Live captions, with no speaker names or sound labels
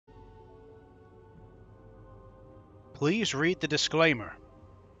Please read the disclaimer.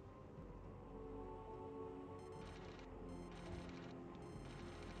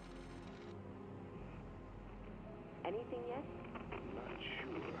 Anything yet? Not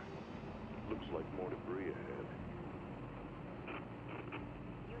sure. Looks like more debris ahead.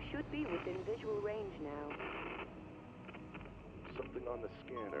 You should be within visual range now. Something on the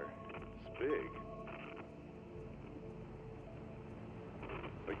scanner. It's big.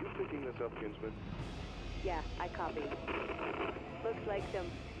 Are you picking this up, Kinsman? Yeah, I copy. Looks like some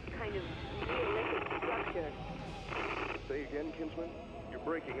kind of Neolithic structure. Say again, Kinsman? You're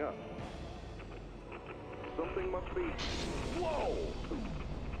breaking up. Something must be... Whoa!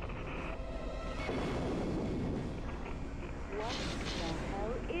 What the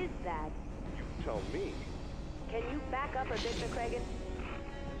hell is that? You tell me. Can you back up a bit, McCragen?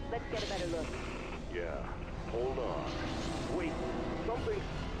 Let's get a better look. Yeah. Hold on. Wait. Something...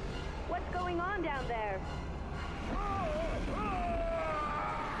 What's going on down there?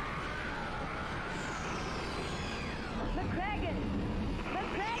 McCragen!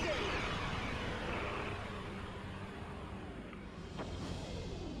 McCragen!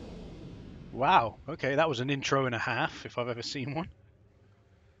 Wow, okay, that was an intro and a half, if I've ever seen one.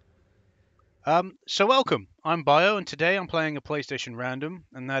 So welcome, I'm Bio, and today I'm playing a PlayStation Random,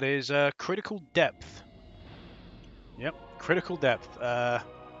 and that is Critical Depth. Yep, Critical Depth.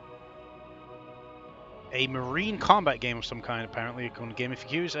 A marine combat game of some kind, apparently, according to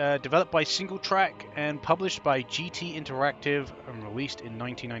GameFAQs. Developed by SingleTrac and published by GT Interactive and released in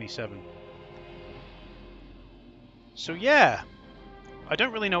 1997. So yeah, I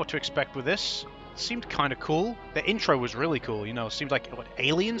don't really know what to expect with this. It seemed kind of cool. The intro was really cool, you know, it seemed like, what,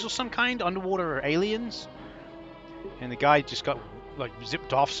 aliens or some kind? Underwater aliens? And the guy just got, like,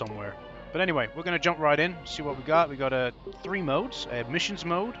 zipped off somewhere. But anyway, we're going to jump right in, see what we got. We got 3 modes. Missions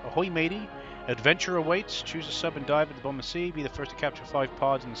mode, ahoy matey. Adventure awaits. Choose a sub and dive at the bottom of the sea. Be the first to capture 5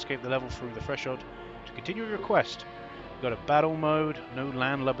 pods and escape the level through the threshold to continue your quest. We've got a battle mode. No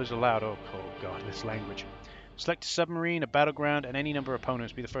landlubbers allowed. Oh god, this language. Select a submarine, a battleground, and any number of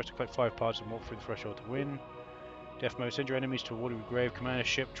opponents. Be the first to collect 5 pods and walk through the threshold to win. Death mode. Send your enemies to a watery grave. Command a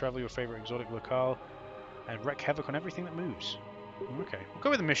ship. Travel your favorite exotic locale. And wreak havoc on everything that moves. Okay, we'll go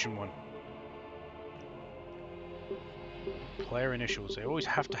with the mission one. Player initials. They always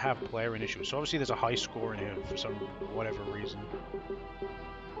have to have player initials. So obviously there's a high score in here for some whatever reason.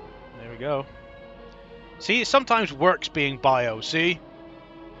 There we go. See, it sometimes works being Bio, see?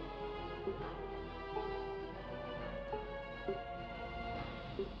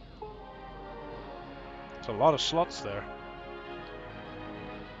 There's a lot of slots there.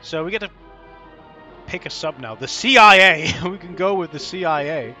 So we get to pick a sub now. The CIA! We can go with the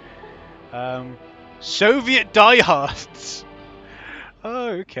CIA. Soviet diehards! Oh,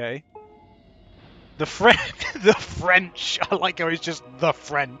 okay. The the French. I like how it's just the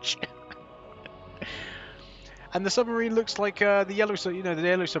French. And the submarine looks like the yellow, the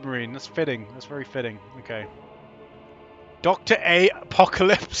yellow submarine. That's fitting. That's very fitting. Okay. Dr. A.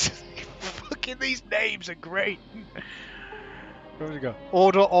 Apocalypse. Fucking these names are great. Where does it go?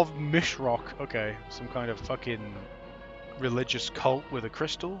 Order of Mishrock. Okay. Some kind of fucking religious cult with a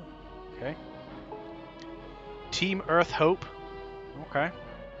crystal. Okay. Team Earth Hope. Okay.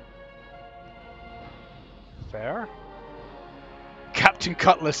 Fair. Captain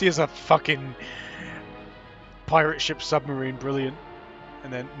Cutlass, he is a fucking pirate ship submarine, brilliant.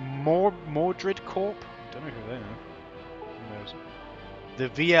 And then Mordred Corp. Don't know who they are. Who knows? The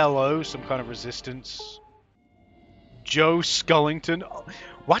VLO, some kind of resistance. Joe Scullington. Oh,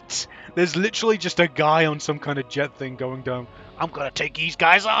 what? There's literally just a guy on some kind of jet thing going down. I'm gonna take these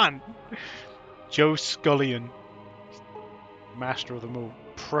guys on. Joe Scullion. Master of them all.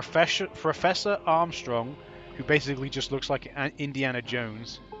 Professor Armstrong, who basically just looks like Indiana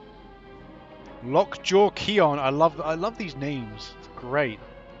Jones. Lockjaw Keon. I love these names. It's great.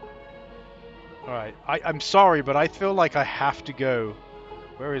 Alright, I'm sorry, but I feel like I have to go.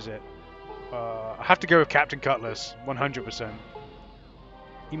 Where is it? I have to go with Captain Cutlass. 100%.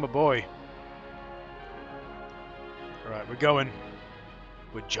 He my boy. Alright, we're going.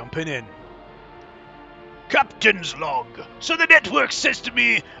 We're jumping in. Captain's log. So the network says to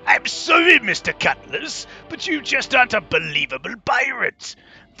me, I'm sorry, Mr. Cutlass, but you just aren't a believable pirate.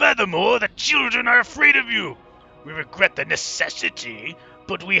 Furthermore, the children are afraid of you. We regret the necessity,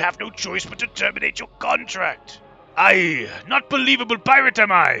 but we have no choice but to terminate your contract. Aye, not believable pirate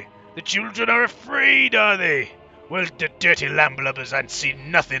am I. The children are afraid, are they? Well, the dirty landlubbers ain't seen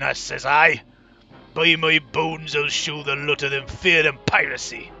nothing, I says I. By my bones, I'll show the lot of them fear and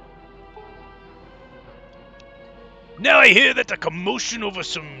piracy. Now I hear that a commotion over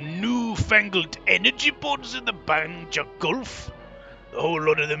some new newfangled energy pods in the Banja Gulf? The whole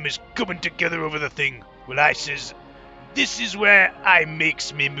lot of them is coming together over the thing. Well, I says, this is where I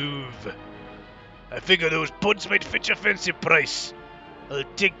makes me move. I figure those pods might fetch a fancy price. I'll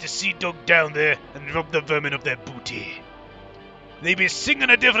take the sea dog down there and rob the vermin of their booty. They be singing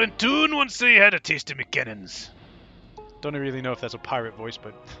a different tune once they had a taste of me cannons. Don't really know if that's a pirate voice,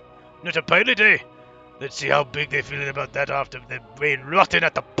 but... Not a pilot, eh? Let's see how big they're feeling about that after they've been rotting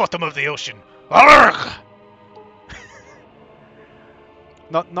at the bottom of the ocean. Arrgh!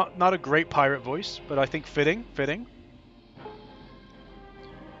 Not a great pirate voice, but I think fitting.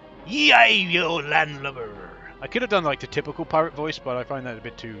 Yee-I-yo, landlubber. I could have done like the typical pirate voice, but I find that a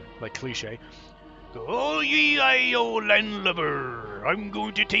bit too like cliche. Oh, yee-I-yo, landlubber. I'm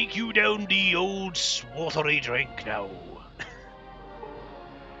going to take you down the old swathery drink now.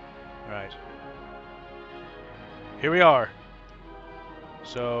 Right. Here we are.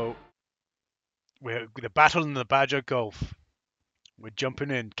 So, we're the battle in the Badger Gulf. We're jumping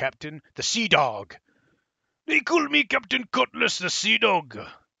in, Captain. The Sea Dog. They call me Captain Cutlass the Sea Dog.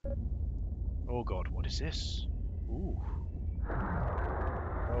 Oh god, what is this? Ooh.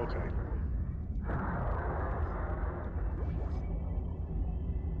 Okay.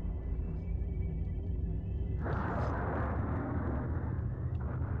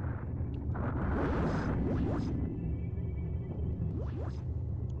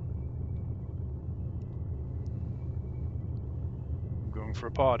 I'm going for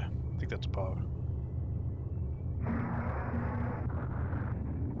a pod. I think that's a pod.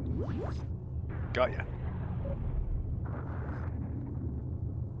 Got ya.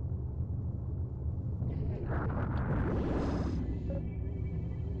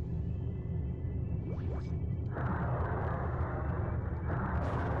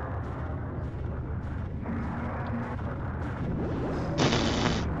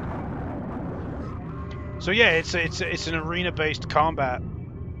 So yeah, it's an arena-based combat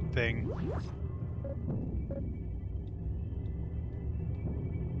thing.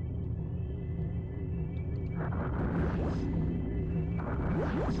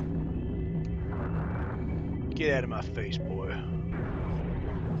 Get out of my face, boy.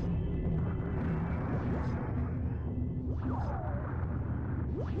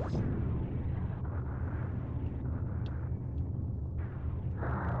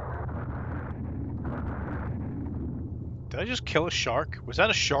 Did I just kill a shark? Was that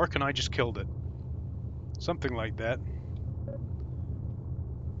a shark and I just killed it? Something like that.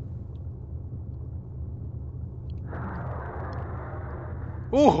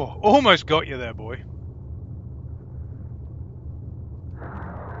 Oh, almost got you there, boy.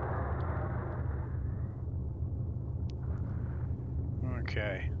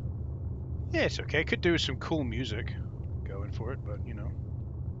 Okay. Yeah, it's okay. Could do some cool music going for it, but you know.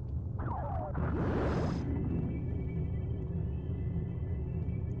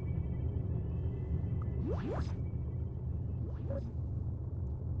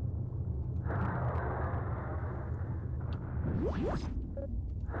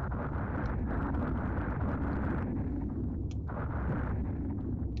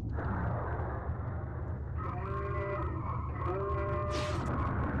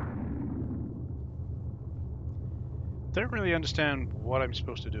 Don't really understand what I'm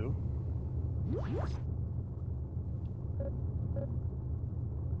supposed to do.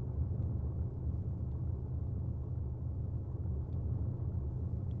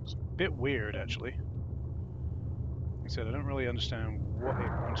 It's a bit weird, actually. Like I said, I don't really understand what it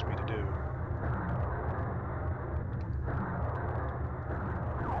wants me to do.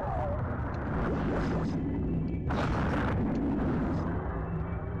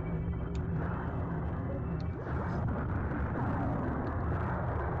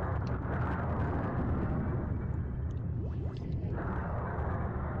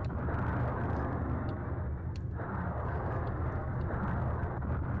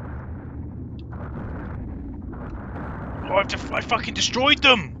 Oh, I fucking destroyed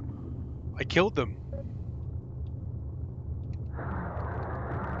them! I killed them.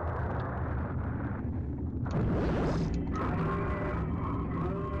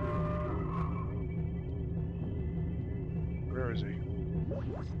 Where is he?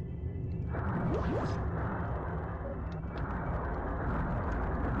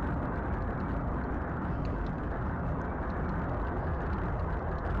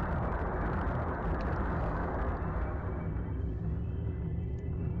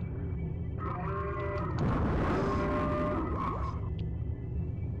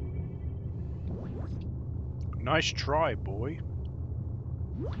 Nice try, boy.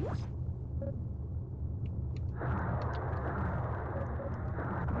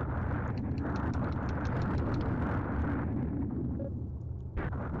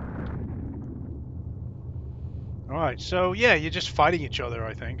 Alright, so yeah, you're just fighting each other,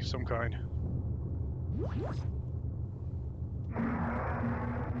 I think, some kind.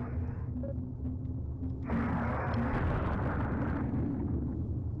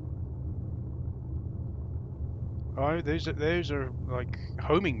 Oh, those are like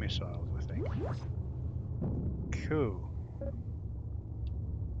homing missiles, I think. Cool.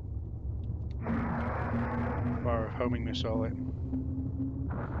 Fire a homing missile in.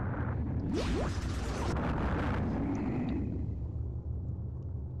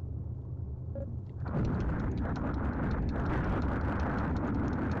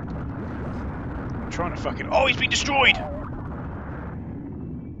 I'm trying to fucking. Oh, he's been destroyed!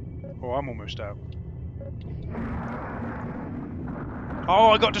 Oh, I'm almost out. Oh,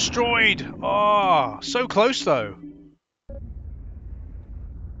 I got destroyed! Oh, so close though.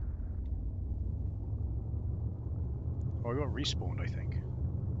 Oh, I got respawned, I think.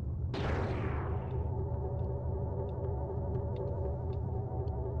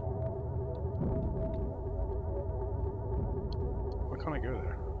 Why can't I go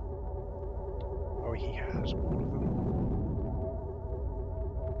there? Oh, he has all of them.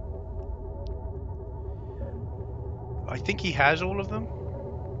 I think he has all of them.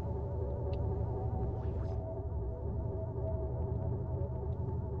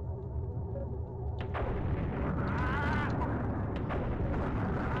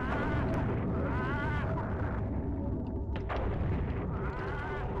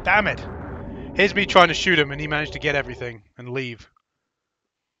 Damn it! Here's me trying to shoot him, and he managed to get everything and leave.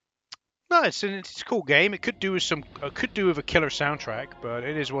 No, it's a cool game. It could do with a killer soundtrack, but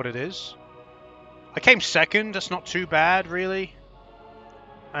it is what it is. I came second. That's not too bad, really.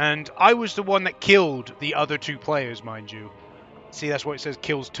 And I was the one that killed the other two players, mind you. See, that's why it says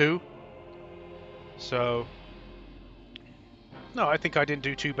kills 2. So, no, I think I didn't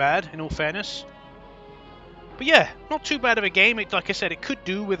do too bad, in all fairness. But yeah, not too bad of a game. Like I said, it could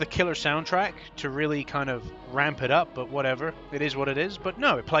do with a killer soundtrack to really kind of ramp it up, but whatever. It is what it is. But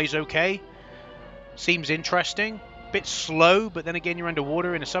no, it plays okay. Seems interesting. Bit slow, but then again, you're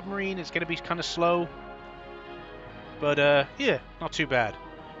underwater in a submarine. It's going to be kind of slow. But yeah, not too bad.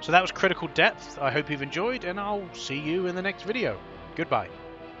 So that was Critical Depth. I hope you've enjoyed, and I'll see you in the next video. Goodbye.